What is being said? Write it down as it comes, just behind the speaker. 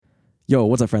Yo,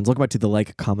 what's up, friends? Welcome back to the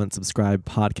Like, Comment, Subscribe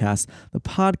podcast, the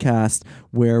podcast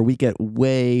where we get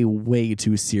way, way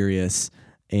too serious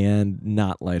and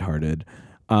not lighthearted.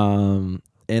 And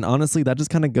honestly, that just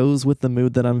kind of goes with the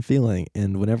mood that I'm feeling.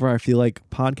 And whenever I feel like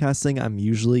podcasting, I'm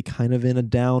usually kind of in a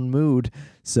down mood.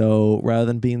 So rather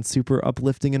than being super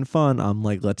uplifting and fun, I'm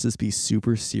like, let's just be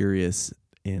super serious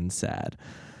and sad.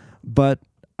 But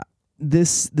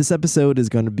this episode is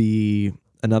going to be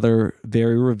another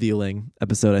very revealing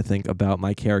episode, I think, about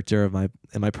my character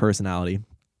and my personality.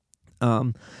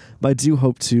 But I do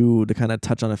hope to kind of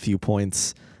touch on a few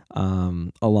points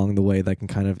along the way that can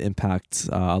kind of impact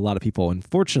a lot of people. And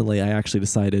fortunately, I actually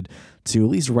decided to at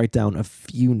least write down a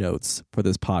few notes for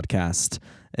this podcast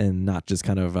and not just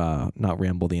kind of not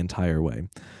ramble the entire way.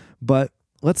 But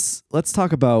let's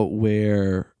talk about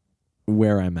where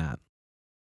I'm at.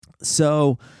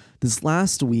 So this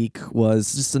last week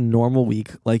was just a normal week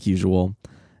like usual,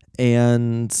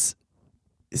 and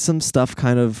some stuff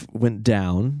kind of went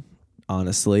down,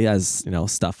 honestly, as, you know,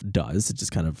 stuff does. It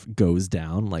just kind of goes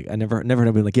down. Like, I never heard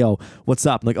anybody like, yo, what's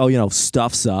up? I'm like, oh, you know,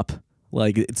 stuff's up.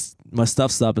 Like, it's my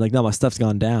stuff's up. And like, no, my stuff's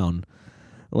gone down.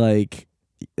 Like,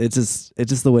 it's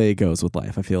just the way it goes with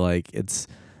life. I feel like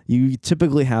you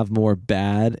typically have more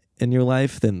bad in your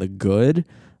life than the good,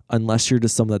 unless you're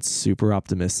just someone that's super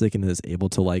optimistic and is able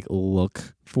to like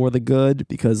look for the good,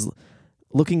 because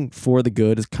looking for the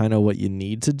good is kind of what you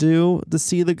need to do to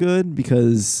see the good,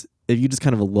 because if you just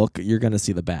kind of look, you're going to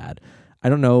see the bad. I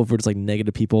don't know if we're just like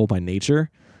negative people by nature,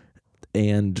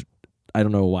 and I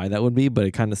don't know why that would be, but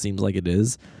it kind of seems like it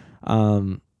is.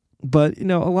 But, you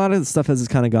know, a lot of stuff has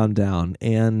just kind of gone down,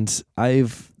 and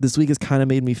this week has kind of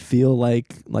made me feel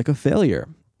like a failure,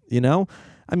 you know?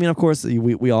 I mean, of course,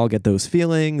 we all get those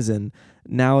feelings, and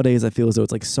nowadays I feel as though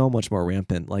it's like so much more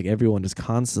rampant. Like, everyone is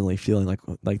constantly feeling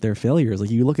like they're failures.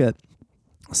 Like, you look at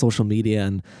social media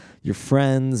and your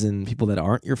friends and people that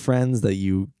aren't your friends that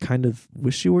you kind of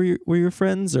wish you were your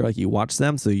friends, or like you watch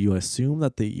them, so you assume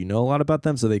that you know a lot about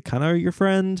them, so they kind of are your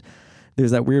friend.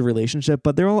 There's that weird relationship,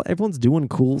 but everyone's doing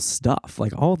cool stuff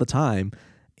like all the time.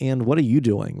 And what are you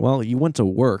doing? Well, you went to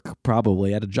work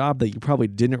probably at a job that you probably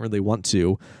didn't really want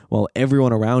to, while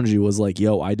everyone around you was like,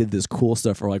 yo, I did this cool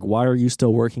stuff, or like, why are you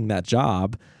still working that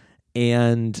job?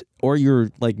 Or you're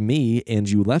like me and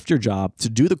you left your job to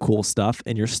do the cool stuff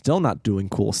and you're still not doing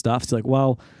cool stuff. So like,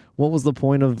 well, what was the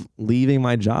point of leaving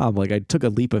my job? Like, I took a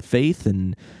leap of faith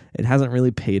and it hasn't really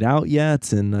paid out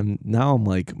yet. And I'm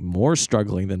like more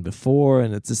struggling than before.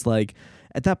 And it's just like,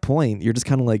 at that point, you're just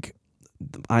kind of like,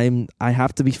 I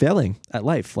have to be failing at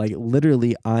life. Like,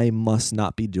 literally, I must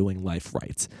not be doing life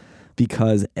right,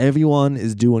 because everyone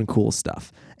is doing cool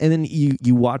stuff. And then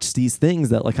you watch these things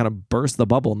that like kind of burst the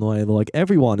bubble in the way like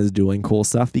everyone is doing cool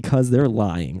stuff because they're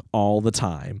lying all the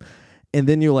time. And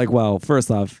then you're like, well,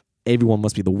 first off, everyone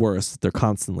must be the worst. They're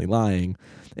constantly lying.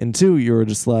 And two, you're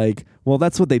just like, well,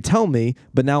 that's what they tell me,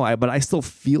 but I still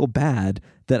feel bad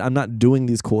that I'm not doing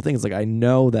these cool things. Like, I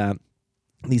know that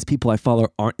these people I follow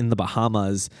aren't in the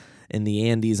Bahamas, in the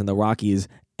Andes, and the Rockies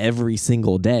every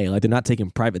single day. Like, they're not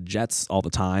taking private jets all the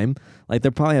time. Like,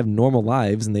 they probably have normal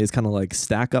lives, and they just kind of like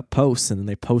stack up posts, and then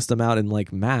they post them out in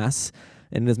like mass,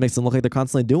 and it just makes them look like they're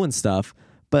constantly doing stuff.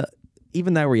 But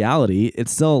even that reality,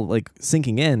 it's still like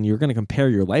sinking in. You're going to compare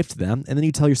your life to them, and then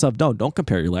you tell yourself, don't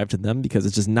compare your life to them, because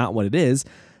it's just not what it is.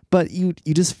 But you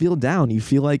just feel down. You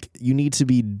feel like you need to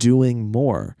be doing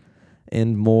more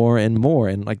and more and more.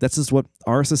 And like, that's just what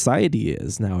our society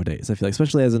is nowadays. I feel like,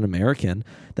 especially as an American,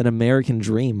 that American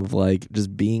dream of like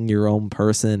just being your own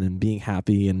person and being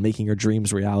happy and making your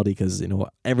dreams reality, because, you know,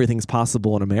 everything's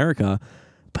possible in America.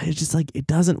 But it's just like, it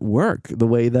doesn't work the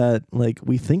way that like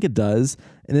we think it does.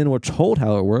 And then we're told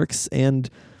how it works and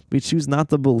we choose not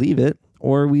to believe it,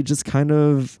 or we just kind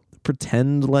of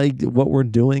pretend like what we're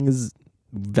doing is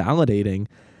validating.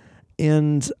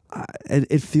 And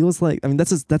it feels like, I mean,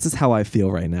 that's just how I feel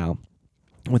right now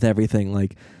with everything.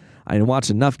 Like, I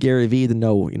watch enough Gary Vee to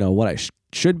know, you know, what I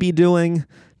should be doing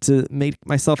to make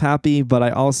myself happy. But I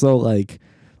also like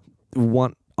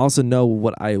know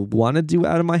what I want to do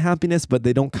out of my happiness, but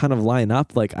they don't kind of line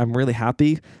up. Like, I'm really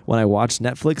happy when I watch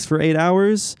Netflix for 8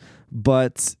 hours,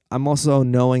 but I'm also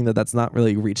knowing that that's not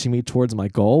really reaching me towards my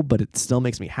goal, but it still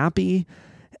makes me happy.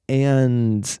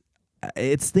 And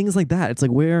it's things like that. It's like,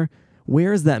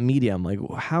 where is that medium? Like,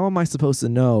 how am I supposed to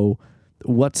know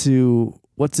what to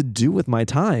do with my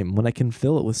time when I can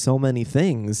fill it with so many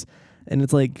things? And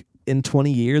it's like, in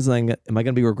 20 years, am I going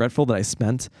to be regretful that I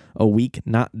spent a week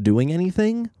not doing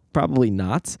anything? Probably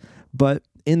not. But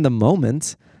in the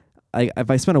moment, if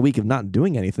I spend a week of not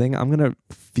doing anything, I'm going to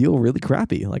feel really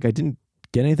crappy. Like, I didn't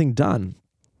get anything done.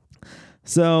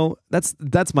 So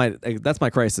that's my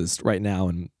crisis right now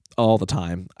and all the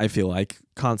time. I feel like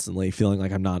constantly feeling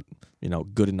like I'm not,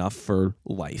 good enough for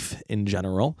life in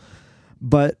general.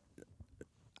 But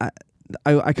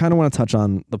I kind of want to touch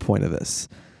on the point of this.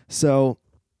 So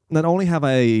not only have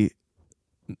I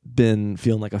been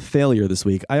feeling like a failure this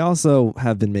week, I also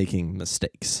have been making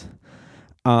mistakes.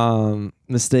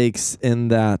 Mistakes in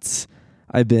that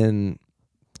I've been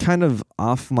kind of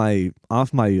off my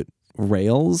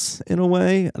rails in a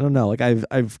way. I don't know. Like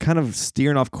I've kind of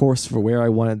steered off course for where I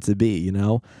wanted to be,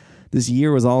 This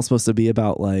year was all supposed to be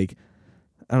about like,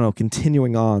 I don't know,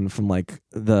 continuing on from like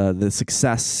the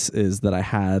successes that I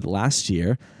had last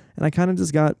year. And I kind of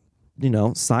just got,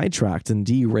 sidetracked and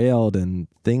derailed, and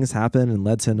things happened and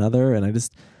led to another. And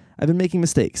I've been making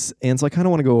mistakes. And so I kind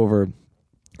of want to go over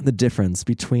the difference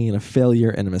between a failure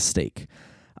and a mistake.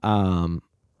 Because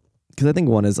I think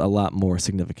one is a lot more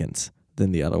significant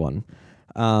than the other one.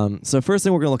 So first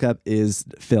thing we're going to look at is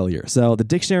failure. So the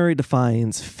dictionary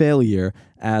defines failure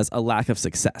as a lack of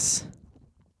success.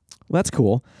 Well, that's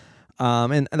cool.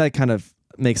 And that kind of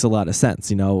makes a lot of sense.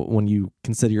 When you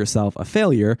consider yourself a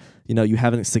failure, you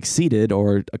haven't succeeded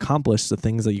or accomplished the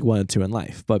things that you wanted to in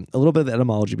life. But a little bit of the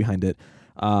etymology behind it.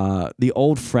 The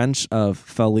old French of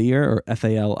faillir, or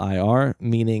F-A-L-I-R,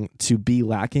 meaning to be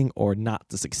lacking or not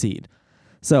to succeed.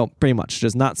 So pretty much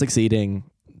just not succeeding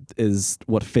is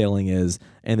what failing is,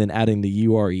 and then adding the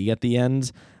U-R-E at the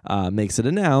end makes it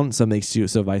a noun. So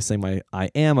if I say I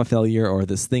am a failure, or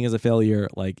this thing is a failure,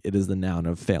 like it is the noun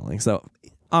of failing. So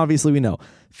obviously we know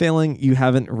failing, you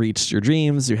haven't reached your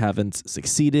dreams, you haven't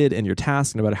succeeded in your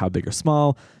task, no matter how big or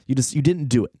small. You didn't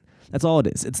do it. That's all it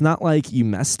is. It's not like you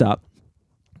messed up.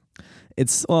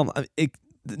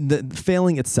 The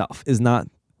failing itself is not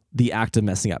the act of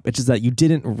messing up. It's just that you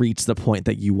didn't reach the point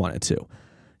that you wanted to.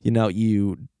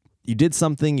 You did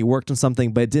something, you worked on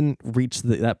something, but it didn't reach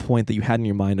that point that you had in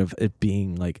your mind of it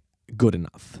being like good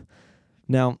enough.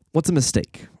 Now, what's a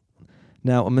mistake?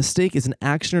 Now, a mistake is an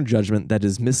action or judgment that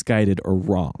is misguided or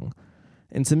wrong.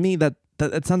 And to me, that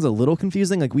sounds a little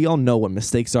confusing. Like, we all know what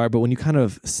mistakes are, but when you kind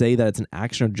of say that it's an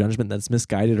action or judgment that's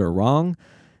misguided or wrong,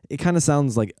 it kind of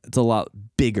sounds like it's a lot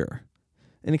bigger.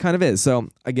 And it kind of is. So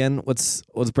again, let's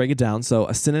break it down. So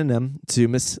a synonym to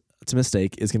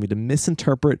mistake is going to be to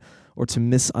misinterpret or to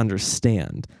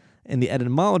misunderstand. And the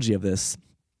etymology of this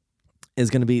is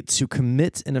going to be to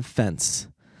commit an offense,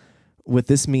 with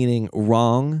this meaning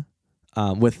wrong.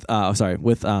 So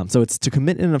it's to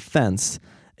commit an offense,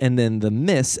 and then the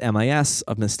MIS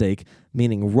of mistake,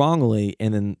 meaning wrongly,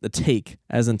 and then the take,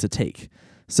 as in to take.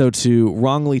 So to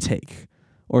wrongly take,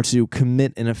 or to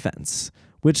commit an offense,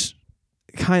 which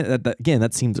that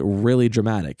seems really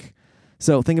dramatic.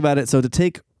 So think about it. So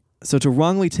to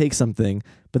wrongly take something,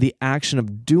 but the action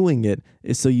of doing it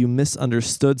is so you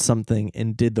misunderstood something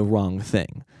and did the wrong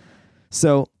thing.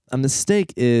 So a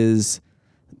mistake is,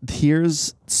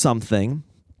 here's something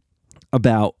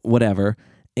about whatever,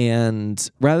 and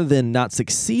rather than not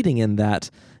succeeding in that,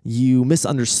 you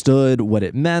misunderstood what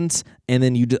it meant, and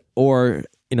then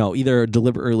either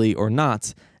deliberately or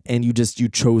not, and you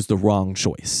chose the wrong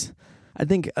choice. I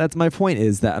think that's my point,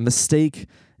 is that a mistake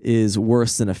is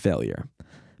worse than a failure,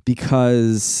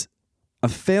 because a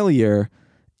failure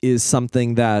is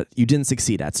something that you didn't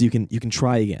succeed at, so you can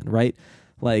try again, right?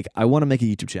 Like, I want to make a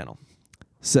YouTube channel,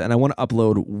 and I want to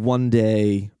upload one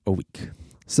day a week.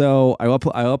 So I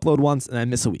upload once and I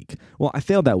miss a week. Well, I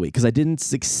failed that week because I didn't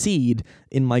succeed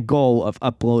in my goal of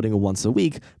uploading once a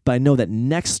week, but I know that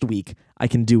next week I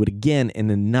can do it again and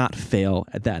then not fail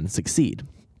at that and succeed.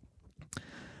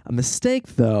 A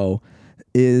mistake, though,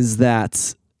 is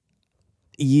that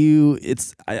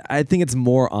I think it's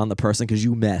more on the person because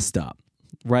you messed up,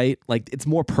 right? Like, it's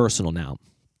more personal now.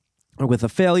 With a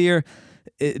failure,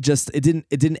 it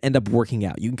didn't end up working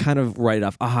out. You can kind of write it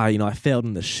off. I failed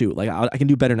in the shoot. Like, I can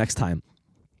do better next time.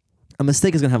 A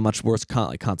mistake is gonna have much worse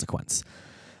consequence.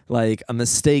 Like, a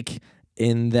mistake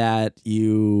in that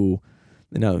you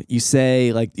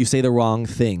say the wrong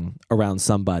thing around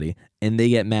somebody and they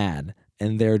get mad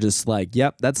and they're just like,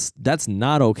 yep, that's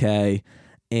not okay,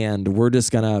 and we're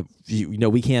just gonna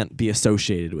we can't be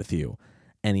associated with you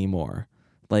anymore.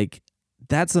 Like,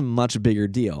 that's a much bigger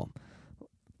deal.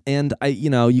 And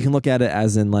you can look at it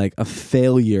as in, like, a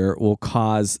failure will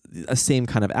cause a same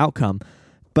kind of outcome,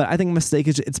 but I think a mistake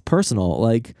it's personal.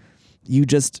 Like, you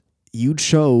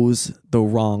chose the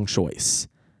wrong choice,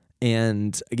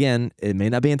 and again, it may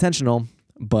not be intentional,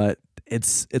 but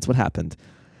it's what happened.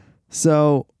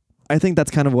 So I think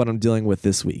that's kind of what I'm dealing with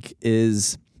this week.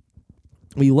 Is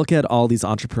we look at all these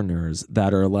entrepreneurs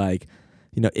that are like,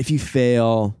 if you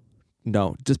fail,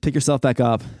 just pick yourself back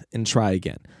up and try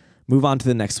again. Move on to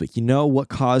the next week. You know what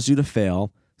caused you to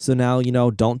fail. So now,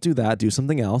 don't do that. Do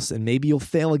something else. And maybe you'll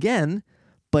fail again.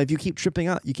 But if you keep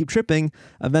tripping,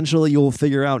 eventually you'll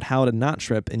figure out how to not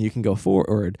trip and you can go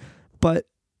forward. But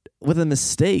with a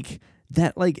mistake,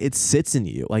 that it sits in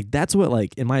you. That's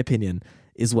what in my opinion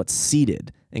is what's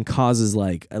seated and causes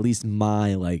at least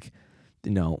my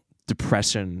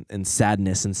depression and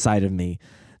sadness inside of me.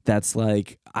 That's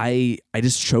I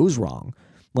just chose wrong.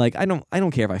 I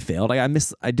don't care if I failed. I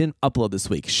didn't upload this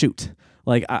week. Shoot.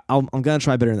 I'm gonna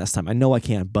try better next time. I know I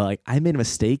can, but I made a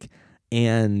mistake.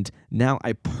 And now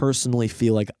I personally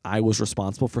feel like I was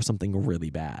responsible for something really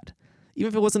bad. Even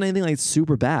if it wasn't anything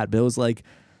super bad, but it was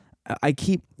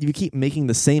you keep making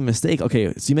the same mistake.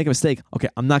 Okay, so you make a mistake. Okay,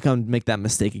 I'm not going to make that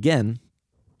mistake again.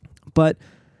 But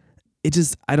it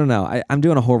just, I don't know. I'm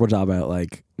doing a horrible job at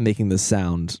making this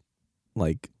sound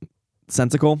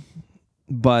sensical.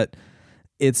 But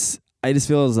I just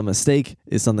feel as a mistake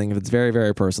is something if it's very,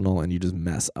 very personal and you just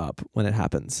mess up when it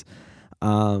happens.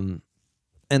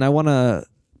 And I wasn't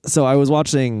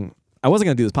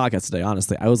going to do this podcast today,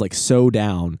 honestly. I was so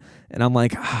down and I'm I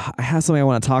have something I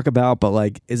want to talk about,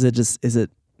 but is it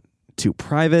too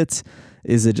private?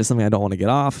 Is it just something I don't want to get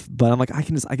off? But I'm I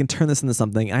can turn this into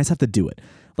something and I just have to do it.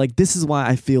 This is why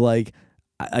I feel I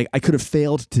could have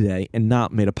failed today and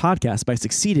not made a podcast, but I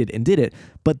succeeded and did it.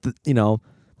 But the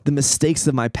mistakes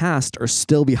of my past are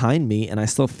still behind me and I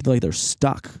still feel they're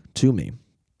stuck to me.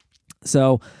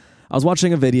 So I was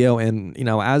watching a video and,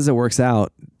 as it works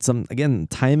out,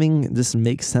 timing just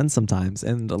makes sense sometimes.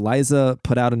 And Eliza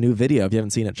put out a new video. If you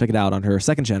haven't seen it, check it out on her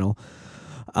second channel.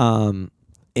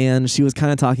 And she was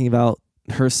kind of talking about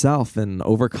herself and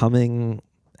overcoming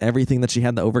everything that she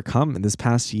had to overcome in this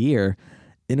past year.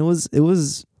 And it was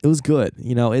good.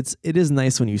 It is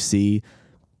nice when you see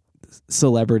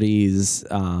celebrities,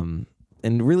 and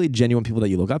really genuine people that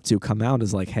you look up to come out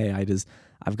as hey,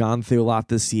 I've gone through a lot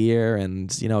this year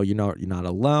and, you're not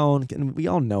alone. And we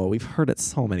all know it. We've heard it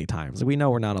so many times. We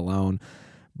know we're not alone,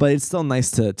 but it's still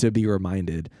nice to be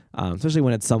reminded, especially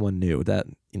when it's someone new that,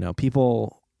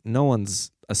 no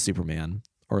one's a Superman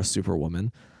or a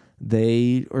Superwoman.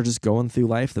 They are just going through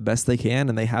life the best they can.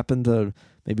 And they happen to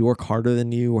maybe work harder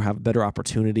than you or have a better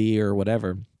opportunity or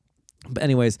whatever. But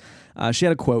anyways, she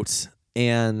had a quote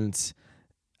and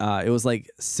it was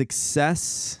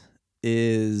success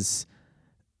is...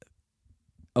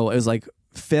 Oh, it was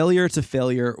failure to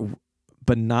failure,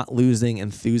 but not losing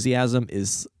enthusiasm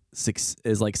is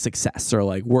success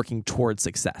or working towards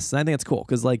success. And I think it's cool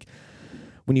because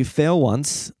when you fail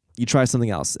once, you try something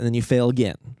else and then you fail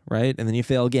again, right? And then you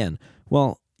fail again.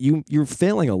 Well, you're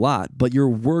failing a lot, but you're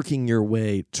working your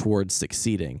way towards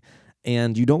succeeding.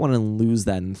 And you don't want to lose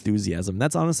that enthusiasm.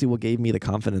 That's honestly what gave me the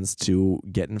confidence to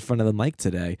get in front of the mic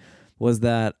today, was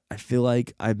that I feel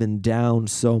I've been down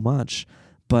so much.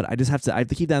 But I have to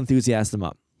keep that enthusiasm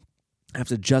up. I have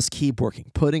to just keep working,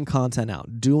 putting content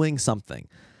out, doing something,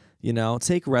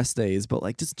 take rest days, but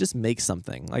just make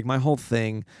something. My whole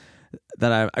thing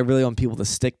that I really want people to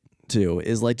stick to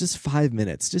is just 5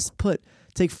 minutes.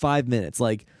 Take 5 minutes.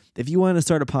 If you want to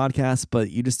start a podcast, but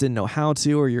you just didn't know how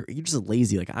to, or you're just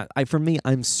lazy. For me,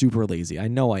 I'm super lazy. I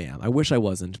know I am. I wish I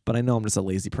wasn't, but I know I'm just a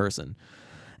lazy person.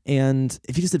 And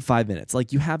if you just did 5 minutes,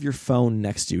 you have your phone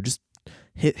next to you, just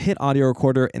hit audio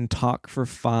recorder and talk for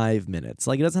 5 minutes.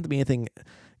 It doesn't have to be anything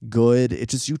good.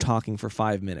 It's just you talking for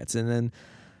 5 minutes and then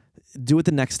do it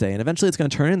the next day. And eventually it's going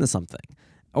to turn into something.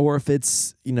 Or if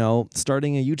it's,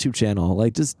 starting a YouTube channel,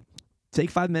 just take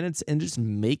 5 minutes and just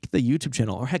make the YouTube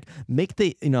channel, or heck, make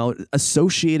the,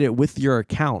 associate it with your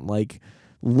account.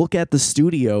 Look at the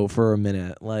studio for a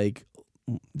minute.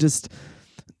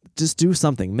 Just do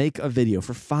something. Make a video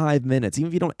for 5 minutes. Even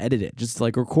if you don't edit it, just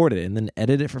record it and then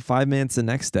edit it for 5 minutes the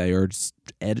next day, or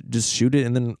just shoot it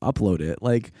and then upload it.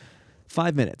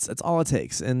 5 minutes. That's all it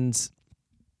takes. And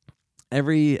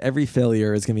every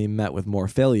failure is going to be met with more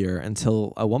failure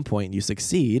until at one point you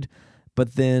succeed.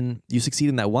 But then you succeed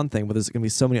in that one thing, but there's going to be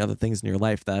so many other things in your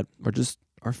life that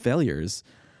are failures.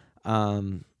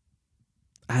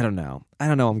 I don't know.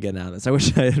 I'm getting out of this. I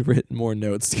wish I had written more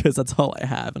notes because that's all I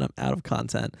have and I'm out of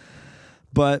content.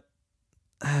 But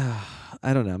I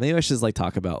don't know. Maybe I should just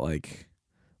talk about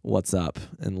what's up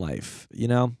in life,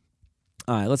 All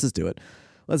right, let's just do it.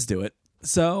 Let's do it.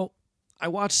 So I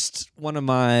watched one of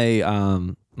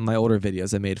my my older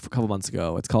videos I made a couple months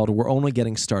ago. It's called We're Only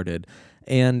Getting Started.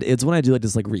 And it's when I do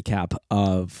this recap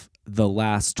of the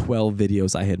last 12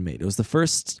 videos I had made. It was the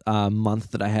first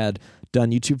month that I had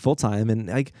done YouTube full time, and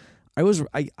I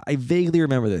vaguely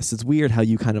remember this. It's weird how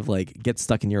you kind of get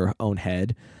stuck in your own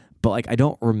head, but I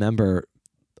don't remember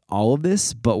all of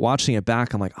this, but watching it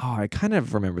back, I'm like, oh, I kind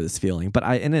of remember this feeling. But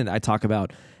and then I talk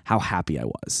about how happy I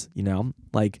was,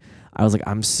 like I was like,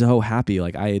 I'm so happy.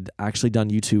 Like I had actually done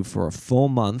YouTube for a full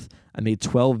month. I made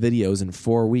 12 videos in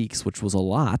 4 weeks, which was a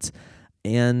lot.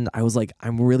 And I was like,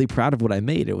 I'm really proud of what I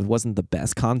made. It wasn't the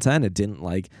best content. It didn't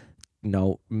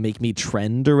make me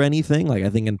trend or anything. Like I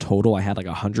think in total I had like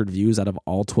 100 views out of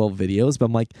all 12 videos, but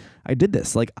I'm like, I did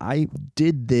this. Like I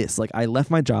did this. Like I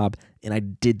left my job and I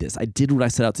did this. I did what I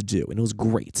set out to do and it was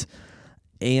great.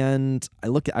 And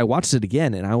I watched it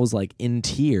again and I was like in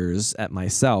tears at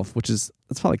myself, that's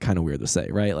probably kind of weird to say,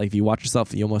 right? Like if you watch yourself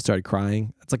and you almost started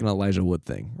crying, it's like an Elijah Wood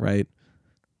thing, right?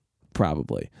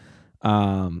 Probably.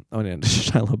 Oh, no,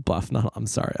 Shia LaBeouf. No, I'm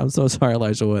sorry. I'm so sorry,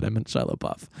 Elijah Wood. I meant Shia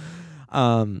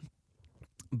LaBeouf.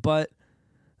 But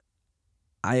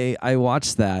I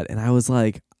watched that and I was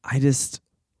like, I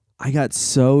got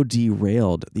so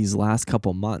derailed these last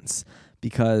couple months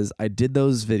because I did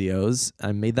those videos.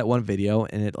 I made that one video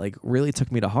and it like really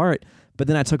took me to heart. But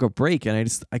then I took a break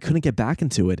and I couldn't get back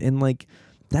into it. And like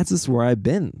that's just where I've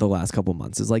been the last couple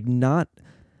months, is like not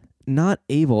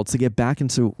able to get back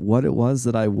into what it was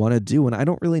that I want to do. And I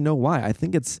don't really know why. I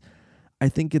think it's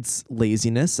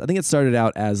laziness. I think it started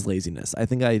out as laziness. I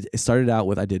think I started out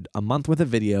with, I did a month worth of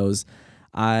videos.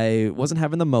 I wasn't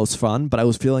having the most fun, but I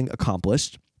was feeling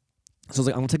accomplished. So I was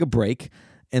like, I'm going to take a break.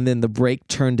 And then the break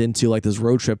turned into like this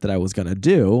road trip that I was going to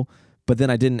do. But then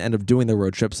I didn't end up doing the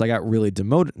road trip. So I got really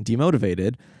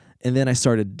demotivated. And then I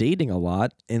started dating a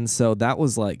lot. And so that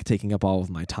was like taking up all of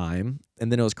my time.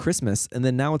 And then it was Christmas. And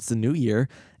then now it's the new year.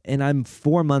 And I'm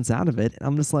 4 months out of it. And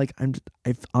I'm just like, I'm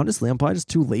probably just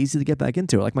too lazy to get back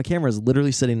into it. Like my camera is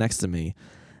literally sitting next to me.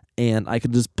 And I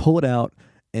could just pull it out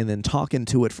and then talk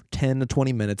into it for 10 to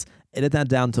 20 minutes, edit that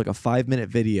down to like a 5-minute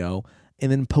video,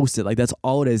 and then post it. Like that's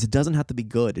all it is. It doesn't have to be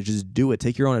good. It just do it.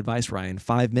 Take your own advice, Ryan.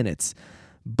 5 minutes.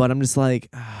 But I'm just like,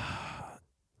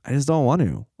 I just don't want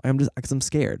to. Because I'm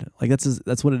scared. Like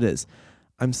that's what it is.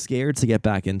 I'm scared to get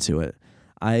back into it.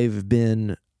 I've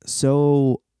been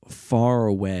so far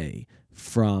away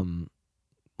from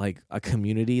like a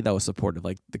community that was supportive.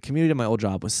 Like the community at my old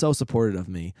job was so supportive of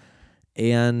me.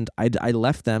 And I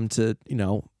left them to,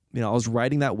 I was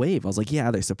riding that wave. I was like,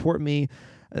 yeah, they support me.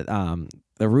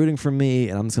 They're rooting for me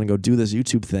and I'm just going to go do this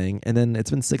YouTube thing. And then it's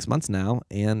been 6 months now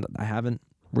and I haven't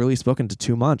really spoken to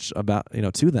too much about,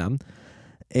 to them.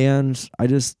 And I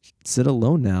just sit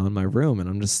alone now in my room and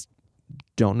I'm just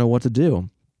don't know what to do.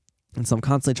 And so I'm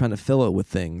constantly trying to fill it with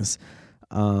things.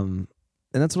 And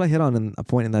that's what I hit on in a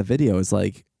point in that video is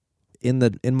like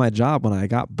in my job, when I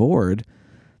got bored,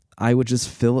 I would just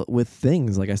fill it with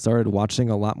things. Like I started watching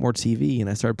a lot more TV and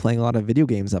I started playing a lot of video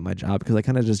games at my job because I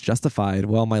kind of just justified,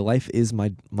 well, my life is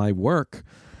my work.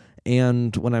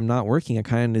 And when I'm not working, I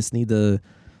kind of just need to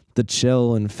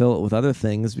chill and fill it with other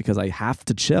things because I have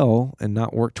to chill and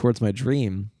not work towards my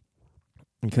dream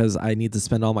because I need to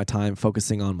spend all my time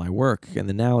focusing on my work. And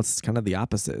then now it's kind of the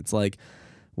opposite. It's like,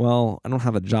 well, I don't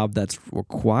have a job that's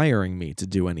requiring me to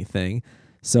do anything.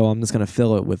 So I'm just going to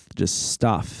fill it with just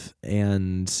stuff.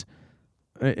 And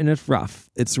it's rough.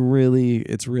 It's really,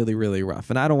 really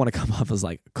rough. And I don't want to come off as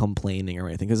like complaining or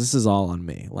anything because this is all on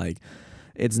me. Like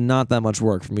it's not that much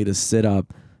work for me to sit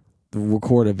up,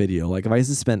 record a video. Like if I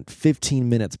just spent 15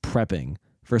 minutes prepping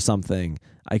for something,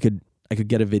 I could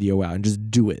get a video out and just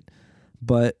do it.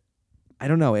 But I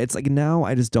don't know. It's like now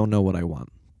I just don't know what I want.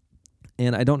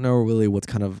 And I don't know really what's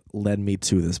kind of led me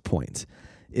to this point.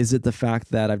 Is it the fact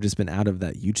that I've just been out of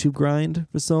that YouTube grind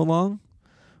for so long?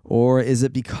 Or is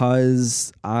it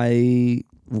because I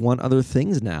want other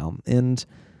things now? And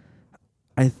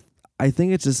I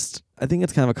think it's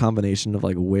kind of a combination of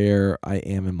like where I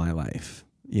am in my life,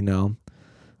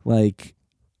 Like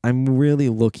I'm really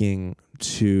looking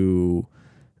to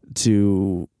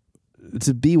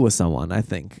be with someone, I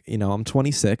think. I'm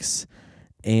 26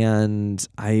 and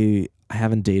I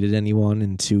haven't dated anyone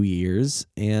in 2 years,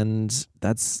 and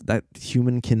that's that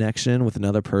human connection with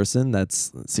another person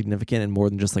that's significant and more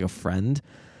than just like a friend.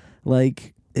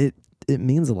 Like it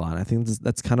means a lot. I think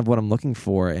that's kind of what I'm looking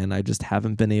for, and I just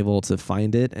haven't been able to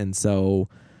find it. And so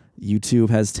YouTube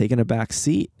has taken a back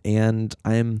seat, and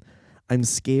I'm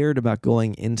scared about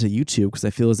going into YouTube because I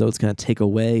feel as though it's going to take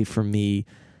away from me,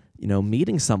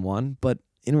 meeting someone. But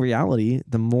in reality,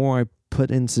 the more I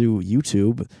put into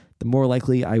YouTube, the more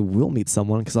likely I will meet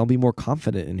someone because I'll be more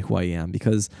confident in who I am.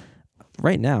 Because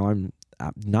right now I'm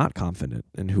not confident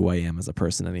in who I am as a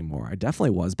person anymore. I definitely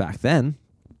was back then,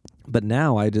 but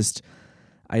now I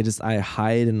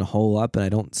hide and hole up and I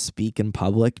don't speak in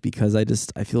public because I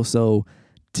feel so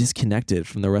disconnected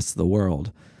from the rest of the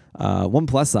world. One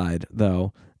plus side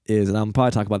though is, and I'm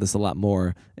probably talking about this a lot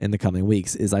more in the coming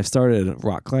weeks, is I've started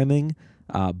rock climbing,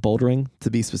 bouldering to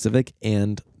be specific,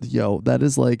 and that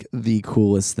is like the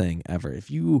coolest thing ever. If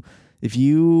you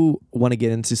want to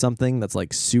get into something that's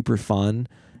like super fun,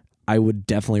 I would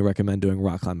definitely recommend doing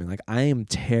rock climbing. Like, I am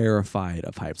terrified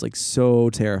of heights, like so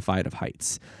terrified of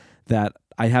heights that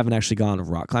I haven't actually gone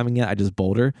rock climbing yet. I just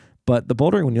boulder. But the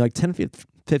bouldering, when you're like 10 feet,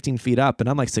 15 feet up, and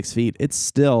I'm like 6 feet, it's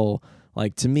still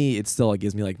like, to me, it still like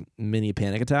gives me like mini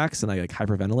panic attacks and I like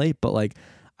hyperventilate. But like,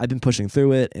 I've been pushing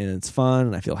through it and it's fun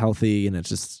and I feel healthy and it's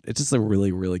just a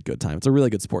really, really good time. It's a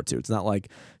really good sport too. It's not like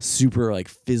super like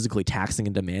physically taxing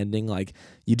and demanding. Like,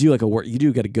 you do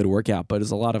get a good workout, but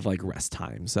there's a lot of like rest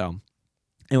time. So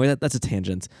anyway, that's a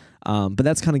tangent. But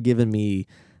that's kind of given me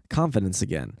confidence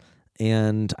again.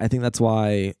 And I think that's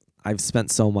why I've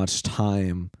spent so much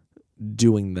time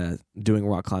doing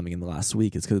rock climbing in the last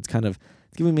week, is because it's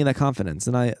giving me that confidence.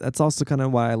 And that's also kind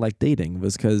of why I like dating,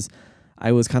 was because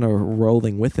I was kind of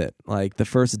rolling with it. Like, the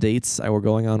first dates I were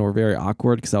going on were very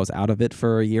awkward because I was out of it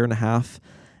for a year and a half.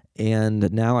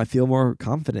 And now I feel more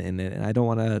confident in it, and I don't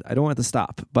want it to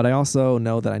stop. But I also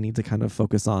know that I need to kind of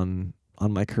focus on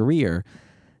my career.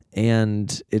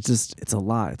 And it's a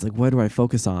lot. It's like, what do I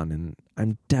focus on? And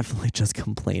I'm definitely just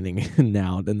complaining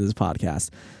now in this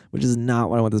podcast, which is not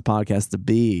what I want this podcast to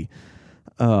be.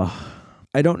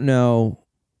 I don't know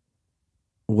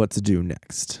what to do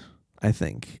next, I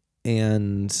think.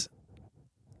 And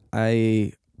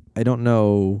I don't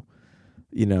know,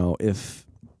 if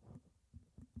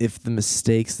the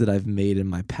mistakes that I've made in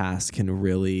my past can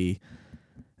really,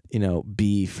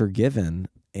 be forgiven.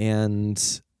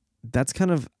 And that's kind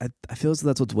of, I feel as though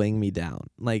that's what's weighing me down.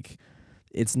 Like,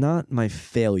 it's not my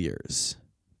failures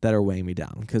that are weighing me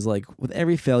down, because like with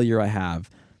every failure I have,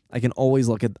 I can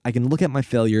look at my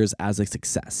failures as a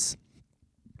success.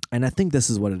 And I think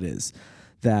this is what it is,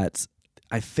 that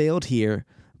I failed here,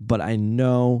 but I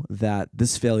know that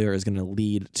this failure is going to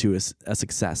lead to a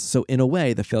success. So in a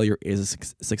way, the failure is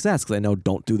a success, because I know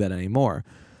don't do that anymore.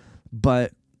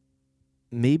 But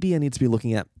maybe I need to be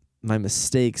looking at my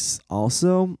mistakes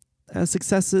also as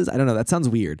successes. I don't know. That sounds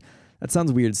weird. That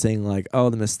sounds weird, saying like, oh,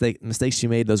 the mistakes you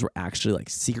made, those were actually like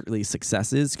secretly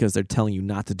successes, because they're telling you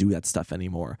not to do that stuff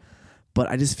anymore. But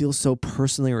I just feel so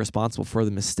personally responsible for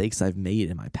the mistakes I've made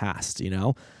in my past,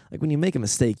 Like, when you make a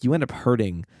mistake, you end up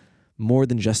hurting more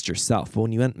than just yourself. But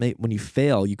when you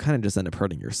fail, you kind of just end up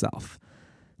hurting yourself.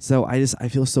 So I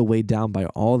feel so weighed down by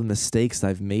all the mistakes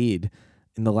I've made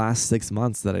in the last 6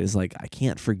 months that I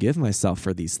can't forgive myself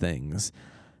for these things.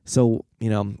 So,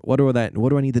 what do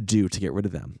I need to do to get rid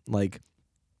of them? Like,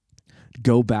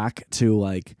 go back to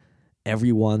like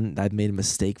everyone that I've made a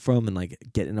mistake from and like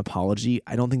get an apology.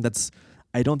 I don't think that's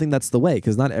the way,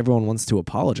 because not everyone wants to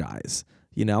apologize,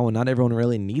 and not everyone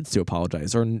really needs to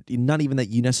apologize, or not even that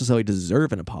you necessarily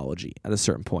deserve an apology at a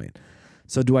certain point.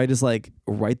 So do I just like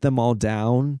write them all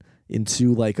down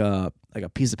into like a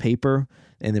piece of paper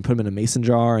and then put them in a mason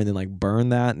jar and then like burn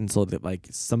that, and so that like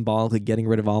symbolically getting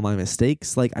rid of all my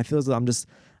mistakes? Like, I feel as though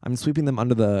I'm sweeping them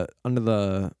under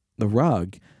the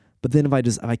rug. But then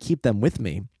if I keep them with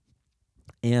me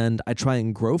and I try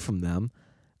and grow from them,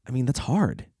 I mean, that's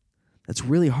hard. That's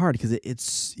really hard,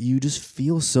 because you just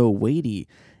feel so weighty,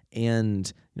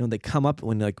 and they come up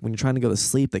when you're trying to go to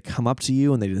sleep. They come up to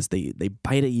you and they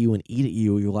bite at you and eat at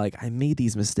you. You're like, I made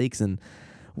these mistakes, and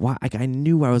why? Like, I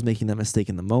knew I was making that mistake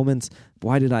in the moment.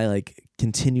 Why did I like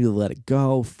continue to let it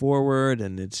go forward?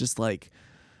 And it's just like,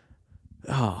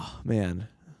 oh man,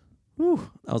 whew,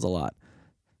 that was a lot.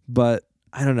 But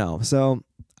I don't know. So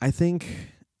I think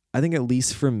at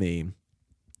least for me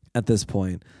at this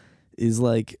point is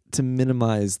like to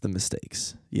minimize the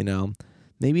mistakes,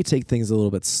 maybe take things a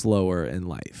little bit slower in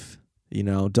life,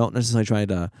 don't necessarily try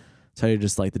to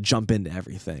just like to jump into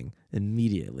everything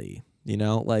immediately,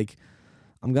 like,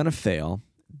 I'm going to fail.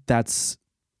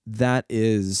 That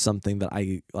is something that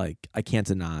I can't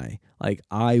deny. Like,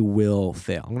 I will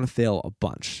fail. I'm going to fail a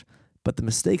bunch, but the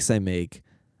mistakes I make,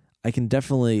 I can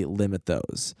definitely limit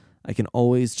those. I can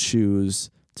always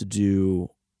choose to do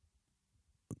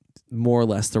more or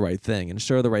less the right thing. And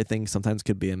sure, the right thing sometimes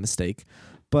could be a mistake,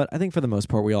 but I think for the most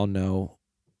part, we all know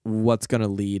what's going to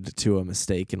lead to a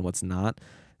mistake and what's not.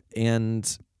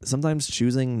 And sometimes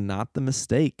choosing not the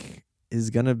mistake is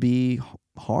going to be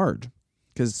hard,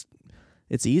 because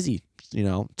it's easy,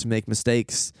 to make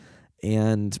mistakes,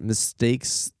 and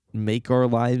mistakes make our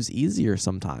lives easier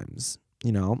sometimes,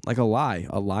 like a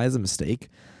lie is a mistake,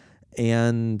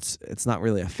 and it's not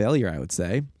really a failure, I would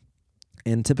say.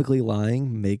 And typically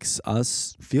lying makes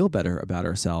us feel better about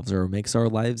ourselves, or makes our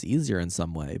lives easier in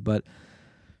some way. But,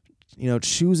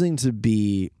 choosing to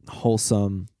be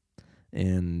wholesome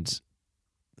and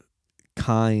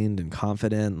kind and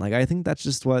confident. Like, I think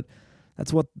that's what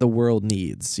the world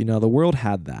needs. You know, the world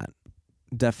had that,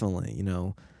 definitely. You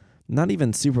know, not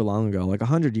even super long ago, like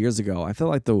 100 years ago, I felt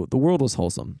like the world was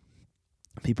wholesome.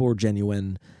 People were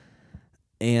genuine,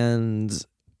 and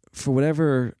for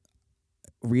whatever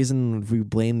reason, we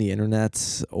blame the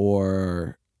internet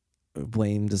or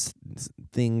blame just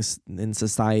things in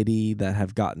society that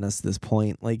have gotten us to this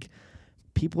point. Like,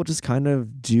 people just kind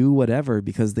of do whatever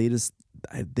because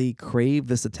they crave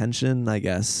this attention, I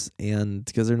guess, and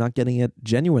because they're not getting it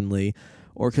genuinely,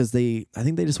 or because I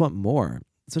think they just want more.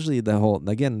 Especially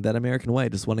that American way,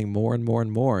 just wanting more and more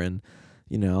and more. And,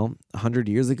 you know, 100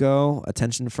 years ago,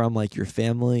 attention from like your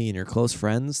family and your close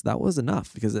friends, that was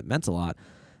enough because it meant a lot.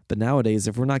 But nowadays,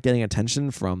 if we're not getting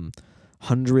attention from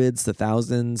hundreds to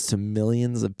thousands to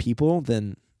millions of people,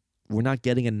 then we're not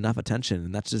getting enough attention.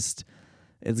 And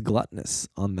it's gluttonous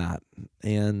on that.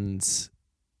 And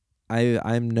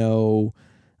I'm no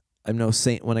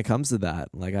saint when it comes to that.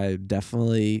 Like, I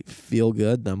definitely feel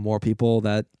good the more people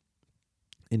that,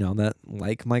 you know, that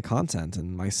like my content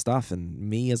and my stuff and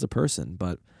me as a person.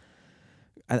 But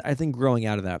I think growing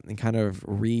out of that and kind of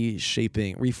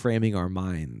reframing our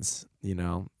minds, you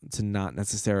know, to not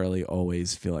necessarily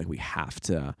always feel like we have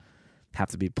to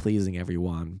be pleasing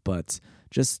everyone, but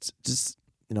just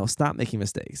you know, stop making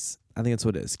mistakes. I think that's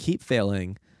what it is. Keep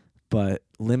failing, but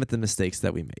limit the mistakes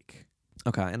that we make.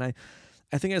 Okay, and I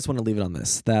think I just want to leave it on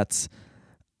this, that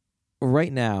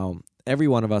right now, every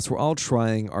one of us, we're all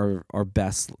trying our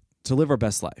best to live our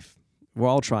best life. We're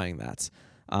all trying that.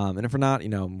 And if we're not, you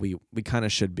know, we kind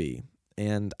of should be.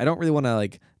 And I don't really want to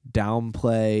like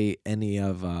downplay any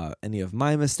of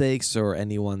my mistakes or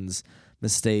anyone's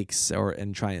mistakes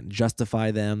and try and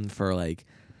justify them for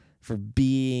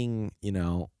being, you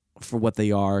know, for what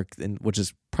they are, and which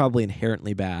is probably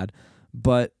inherently bad.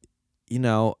 But, you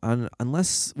know,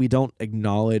 unless we don't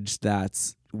acknowledge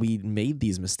that we made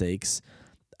these mistakes,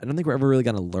 I don't think we're ever really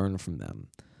going to learn from them.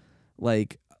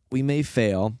 Like, we may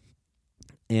fail,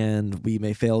 and we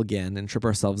may fail again and trip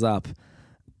ourselves up,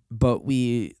 but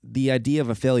the idea of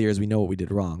a failure is we know what we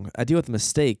did wrong. The idea with a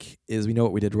mistake is we know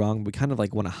what we did wrong. We kind of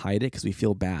like want to hide it because we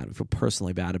feel bad. We feel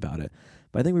personally bad about it.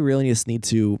 But I think we really just need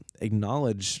to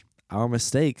acknowledge our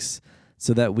mistakes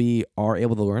so that we are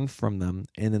able to learn from them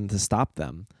and then to stop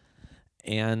them.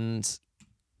 And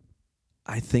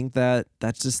I think that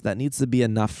needs to be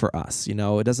enough for us. You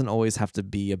know, it doesn't always have to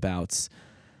be about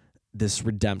this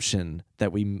redemption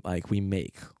that we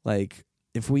make. Like,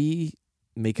 if we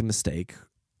make a mistake,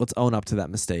 let's own up to that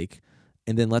mistake,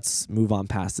 and then let's move on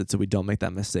past it so we don't make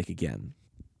that mistake again.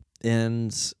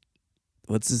 And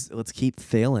let's keep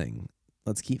failing.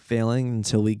 Let's keep failing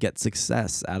until we get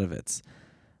success out of it.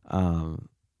 And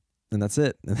that's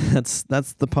it. That's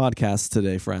the podcast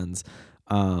today, friends.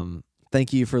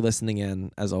 Thank you for listening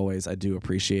in. As always, I do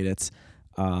appreciate it.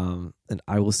 And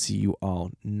I will see you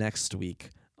all next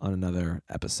week on another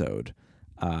episode.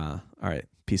 All right.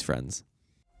 Peace, friends.